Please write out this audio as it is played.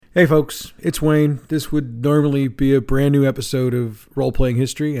Hey folks, it's Wayne. This would normally be a brand new episode of Role Playing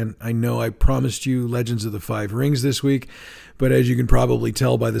History, and I know I promised you Legends of the Five Rings this week, but as you can probably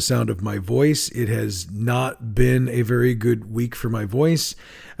tell by the sound of my voice, it has not been a very good week for my voice.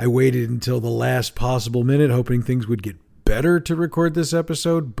 I waited until the last possible minute, hoping things would get better to record this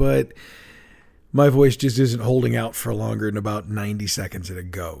episode, but my voice just isn't holding out for longer than about 90 seconds at a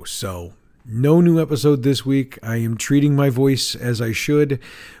go, so no new episode this week. I am treating my voice as I should.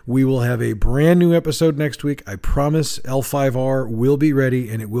 We will have a brand new episode next week. I promise L5R will be ready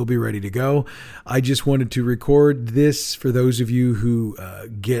and it will be ready to go. I just wanted to record this for those of you who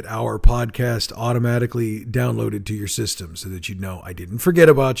get our podcast automatically downloaded to your system so that you know I didn't forget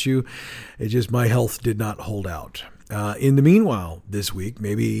about you. It's just my health did not hold out. In the meanwhile, this week,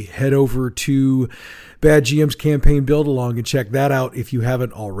 maybe head over to Bad GM's campaign build along and check that out if you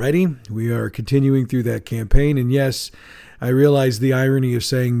haven't already. We are continuing through that campaign. And yes, I realize the irony of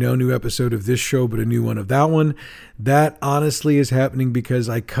saying no new episode of this show, but a new one of that one. That honestly is happening because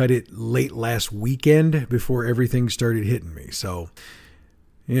I cut it late last weekend before everything started hitting me. So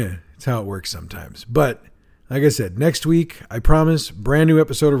yeah, it's how it works sometimes. But like I said, next week, I promise, brand new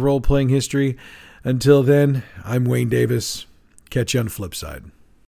episode of Role Playing History. Until then, I'm Wayne Davis. Catch you on the flip side.